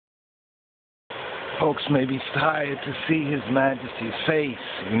Folks may be tired to see His Majesty's face.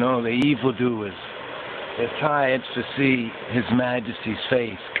 You know, the evildoers. They're tired to see His Majesty's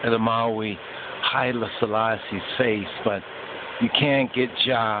face, Kadamawi, Haile Selassie's face, but you can't get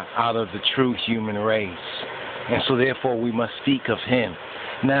Jah out of the true human race. And so therefore we must speak of Him.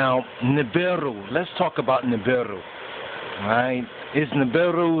 Now, Nibiru, let's talk about Nibiru. Right? Is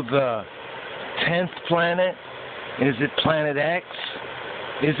Nibiru the 10th planet? Is it planet X?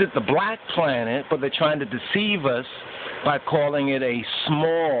 Is it the black planet, but they're trying to deceive us by calling it a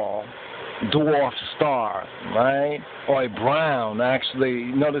small dwarf star, right? Or a brown, actually.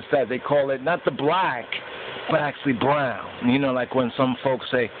 Notice that they call it not the black, but actually brown. You know, like when some folks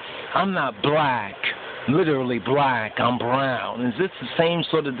say, I'm not black, literally black, I'm brown. Is this the same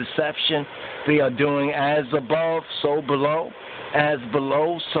sort of deception they are doing? As above, so below. As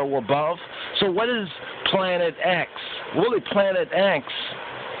below, so above. So what is planet X? Really, planet X,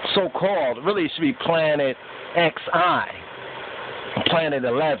 so-called, really it should be planet XI, planet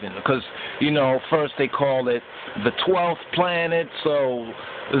 11, because, you know, first they call it the 12th planet, so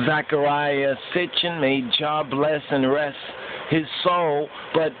Zecharia Sitchin, may Jah bless and rest his soul,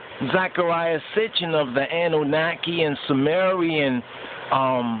 but Zecharia Sitchin of the Anunnaki and Sumerian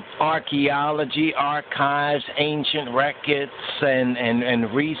archaeology, archives, ancient records,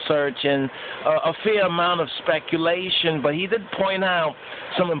 and research, and a fair amount of speculation, but he did point out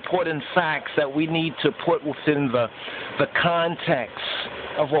some important facts that we need to put within the context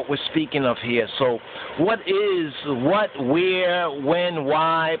of what we're speaking of here. So what is, what, where, when,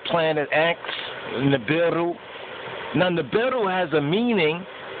 why, planet X, Nibiru? Now Nibiru has a meaning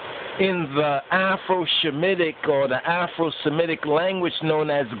in the Afro-Shemitic or the Afro-Semitic language known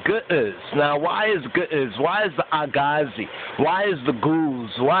as Gu'ez. Now, why is Gu'ez? Why is the Agazi? Why is the Guz?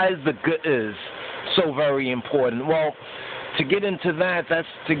 Why is the Gu'ez so very important? Well, to get into that, that's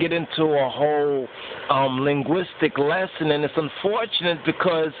to get into a whole linguistic lesson, and it's unfortunate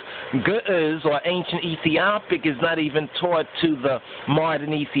because Gu'ez, or ancient Ethiopic, is not even taught to the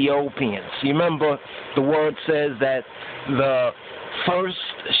modern Ethiopians. You remember the word says that the first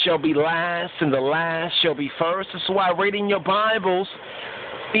shall be last, and the last shall be first. That's why reading your Bibles,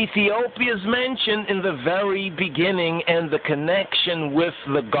 Ethiopia is mentioned in the very beginning and the connection with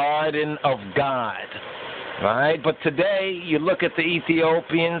the garden of God. Right? But today, you look at the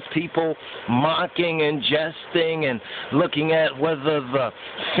Ethiopians, people mocking and jesting and looking at whether the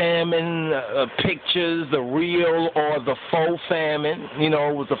famine pictures, the real or the faux famine. You know,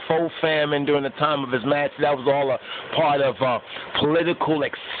 it was a faux famine during the time of His Majesty. That was all a part of political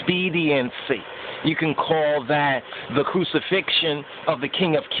expediency. You can call that the crucifixion of the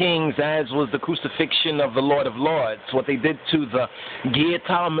King of Kings, as was the crucifixion of the Lord of Lords. What they did to the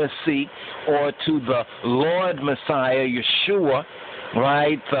Gita Messiah, or to the Lord Messiah, Yeshua,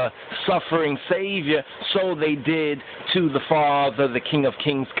 right, the suffering Savior, so they did to the Father, the King of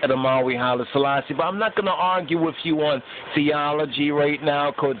Kings, Kadamawi, Haile Selassie. But I'm not going to argue with you on theology right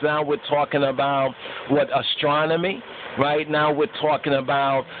now, because now we're talking about, astronomy. Right now we're talking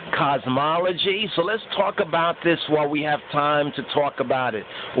about cosmology. So let's talk about this while we have time to talk about it.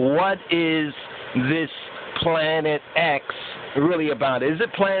 What is this planet X really about? Is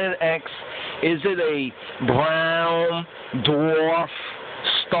it planet X? Is it a brown dwarf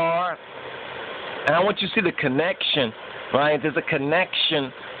star? And I want you to see the connection, right? There's a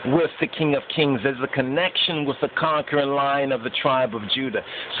connection with the King of Kings. There's a connection with the conquering lion of the tribe of Judah.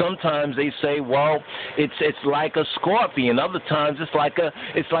 Sometimes they say, well, it's like a scorpion. Other times it's like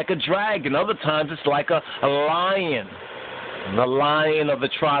a dragon. Other times it's like a lion. The lion of the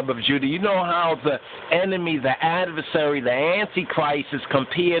tribe of Judah. You know how the enemy, the adversary, the Antichrist is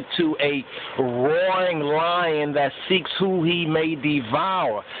compared to a roaring lion that seeks who he may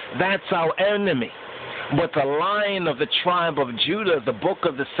devour. That's our enemy. But the lion of the tribe of Judah, the book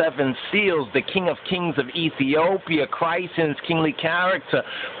of the seven seals, the King of Kings of Ethiopia, Christ in his kingly character,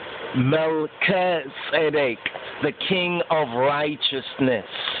 Melchizedek, the King of righteousness.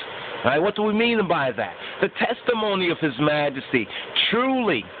 Right, what do we mean by that? The testimony of His Majesty,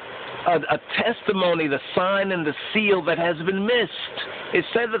 truly a testimony, the sign and the seal that has been missed. It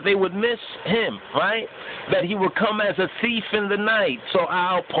said that they would miss Him, right? That He would come as a thief in the night. So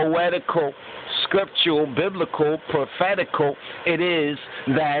how poetical, scriptural, biblical, prophetical it is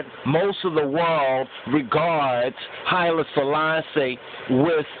that most of the world regards Haile Selassie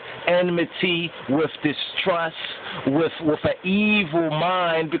with enmity, with distrust, with an evil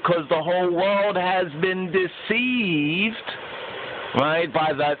mind, because the whole world has been deceived, right,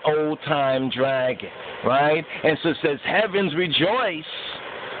 by that old-time dragon, right? And so it says, heavens rejoice,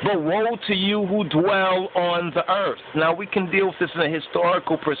 but woe to you who dwell on the earth. Now, we can deal with this in a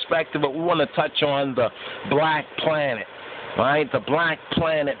historical perspective, but we want to touch on the black planet. Right, the black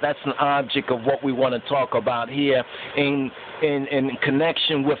planet, that's an object of what we want to talk about here in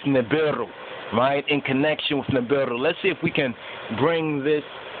connection with Nibiru, right, in connection with Nibiru. Let's see if we can bring this,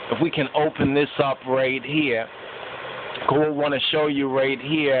 if we can open this up right here. What we want to show you right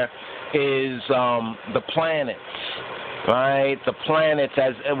here is the planets, right, the planets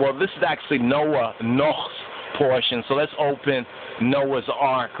as, well, this is actually Noah's portion, so let's open Noah's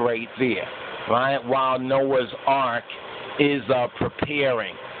Ark right there, right, while Noah's Ark is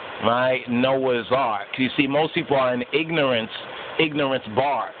preparing, right? Noah's Ark. You see, most people are in ignorance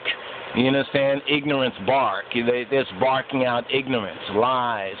bark. You understand? Ignorance bark. They're just barking out ignorance,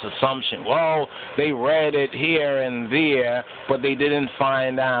 lies, assumption. Well, they read it here and there, but they didn't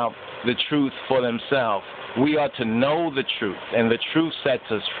find out the truth for themselves. We are to know the truth, and the truth sets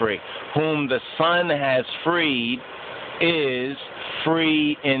us free. Whom the Son has freed is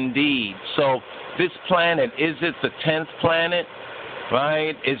free indeed. So, this planet, is it the 10th planet,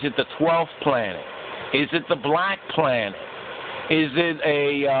 right? Is it the 12th planet? Is it the black planet? Is it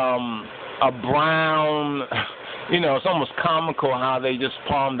a brown, you know, it's almost comical how they just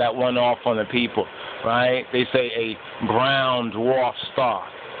palm that one off on the people, right? They say a brown dwarf star.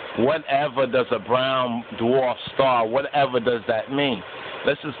 Whatever does a brown dwarf star, whatever does that mean?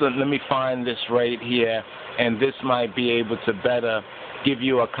 Let me find this right here, and this might be able to better give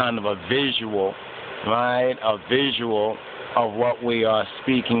you a kind of a visual, right? A visual of what we are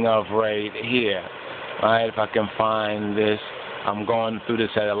speaking of right here, right? If I can find this, I'm going through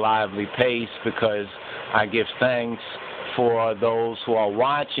this at a lively pace because I give thanks for those who are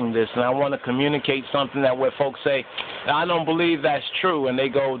watching this, and I want to communicate something that where folks say, I don't believe that's true, and they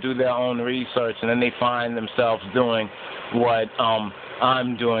go do their own research, and then they find themselves doing what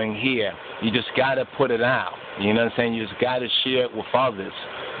I'm doing here. You just got to put it out. You know what I'm saying? You just got to share it with others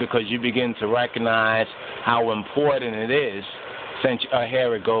because you begin to recognize how important it is. Since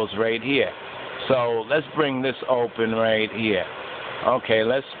here it goes right here. So let's bring this open right here. Okay,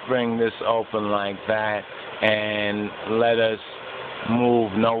 let's bring this open like that, and let us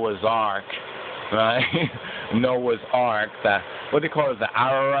move Noah's Ark, right? Noah's Ark, what they call it, the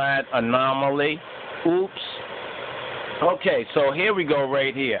Ararat anomaly. Oops. Okay, so here we go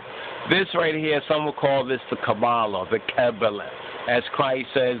right here. This right here, some will call this the Kabbalah, the Kabbalah. As Christ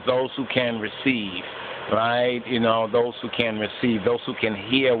says, those who can receive, right? You know, those who can receive, those who can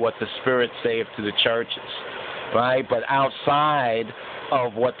hear what the Spirit saith to the churches, right? But outside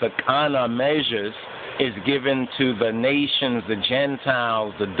of what the Kana measures is given to the nations, the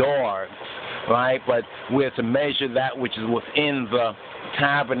Gentiles, the dogs, right? But we're to measure that which is within the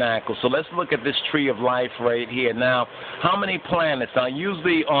tabernacle. So let's look at this tree of life right here. Now, how many planets? Now,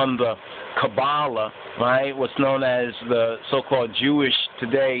 usually on the Kabbalah, right, what's known as the so-called Jewish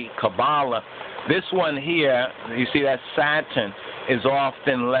today Kabbalah, this one here, you see that Saturn is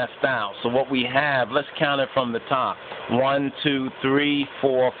often left out. So what we have, let's count it from the top. 1, 2, 3,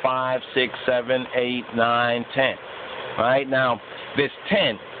 4, 5, 6, 7, 8, 9, 10. Right? Now, this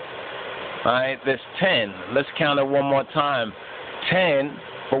 10, right, this 10, let's count it one more time. 10,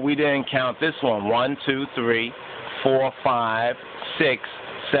 but we didn't count this one. 1, 2, 3, 4, 5, 6,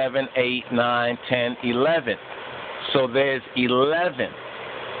 7, 8, 9, 10, 11. So there's 11.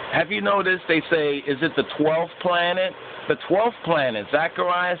 Have you noticed they say, is it the 12th planet? The 12th planet,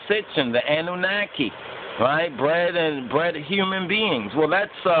 Zecharia Sitchin, the Anunnaki, right? Bred human beings. Well, that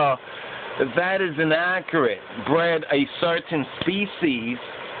is inaccurate. Bred a certain species,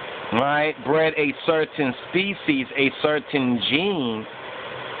 right? Bred a certain species, a certain gene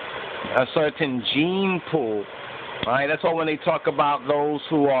pool, right? That's why when they talk about those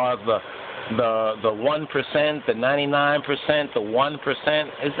who are the 1%, the 99%, the 1%,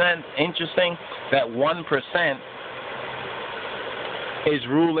 isn't that interesting? That 1% is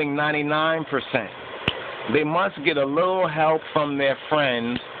ruling 99%. They must get a little help from their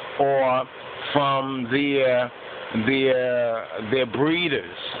friends or from their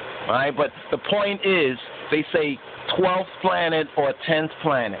breeders, right? But the point is, they say 12th planet or 10th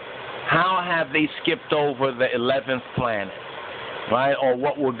planet. How have they skipped over the 11th planet, right? Or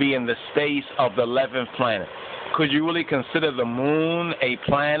what would be in the space of the 11th planet? Could you really consider the moon a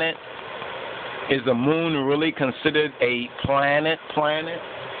planet? Is the moon really considered a planet?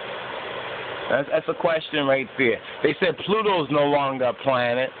 That's a question right there. They said Pluto's no longer a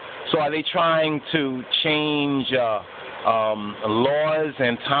planet, so are they trying to change laws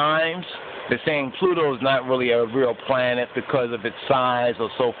and times? They're saying Pluto's not really a real planet because of its size or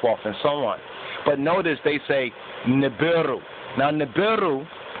so forth and so on. But notice they say Nibiru. Now Nibiru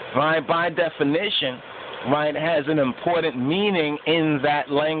right, by definition, right, has an important meaning in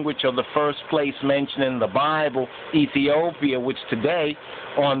that language of the first place mentioned in the Bible, Ethiopia, which today,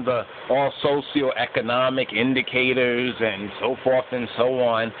 on the all socioeconomic indicators and so forth and so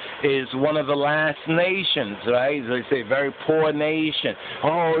on, is one of the last nations, right? They say very poor nation.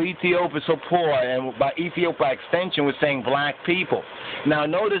 Oh, Ethiopia is so poor, and by Ethiopia by extension, we're saying black people. Now,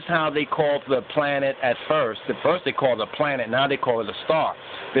 notice how they called the planet at first. At first they called it a planet, now they call it a star.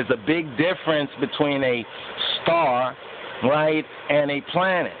 There's a big difference between a star, right, and a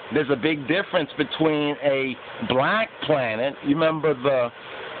planet. There's a big difference between a black planet. You remember the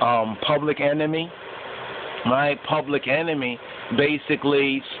Public Enemy? My Public Enemy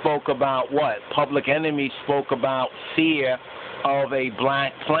basically spoke about what? Public Enemy spoke about fear of a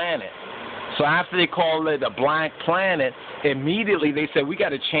black planet. So after they called it a black planet, immediately they said, we got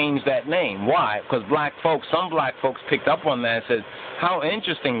to change that name. Why? Because some black folks picked up on that and said, how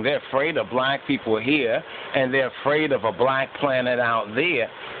interesting, they're afraid of black people here, and they're afraid of a black planet out there.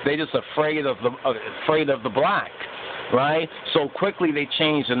 They're just afraid of the black, right? So quickly they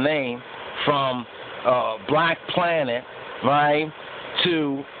changed the name from Black Planet, right,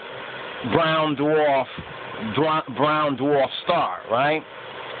 to brown dwarf star, right?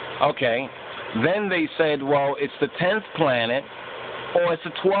 Okay. Then they said, well, it's the 10th planet or it's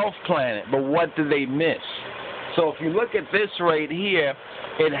the 12th planet, but what did they miss? So if you look at this right here,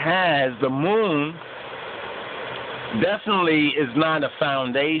 it has the moon definitely is not a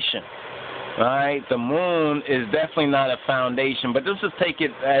foundation, right? The moon is definitely not a foundation, but let's just take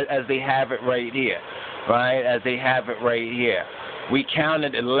it as they have it right here, right? As they have it right here. We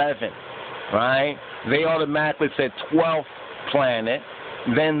counted 11, right? They automatically said 12th planet.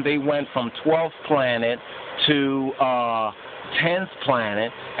 Then they went from 12th planet to 10th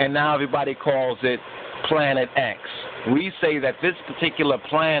planet, and now everybody calls it Planet X. We say that this particular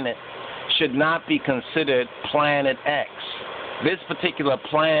planet should not be considered Planet X. This particular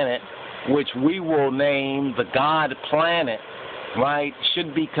planet, which we will name the God planet, right,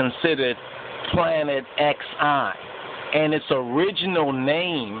 should be considered Planet XI. And its original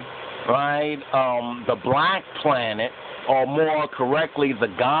name, right, the black planet, or more correctly, the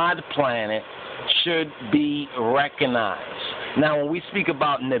God planet, should be recognized. Now, when we speak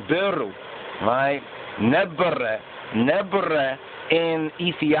about Nibiru, right, Nebere in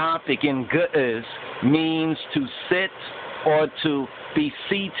Ethiopic, in Ge'ez, means to sit or to be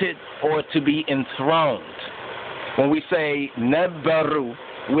seated or to be enthroned. When we say Neberu,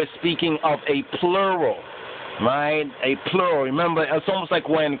 we're speaking of a plural, right, a plural. Remember, it's almost like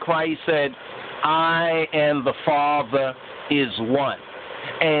when Christ said, I and the Father is one.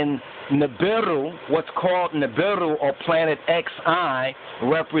 And Nibiru, what's called Nibiru or Planet XI,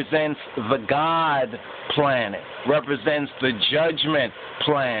 represents the God planet, represents the judgment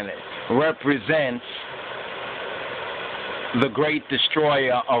planet, represents the great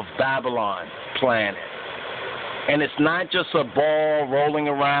destroyer of Babylon planet. And it's not just a ball rolling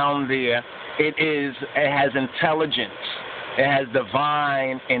around there. It has intelligence. It has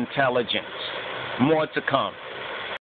divine intelligence. More to come.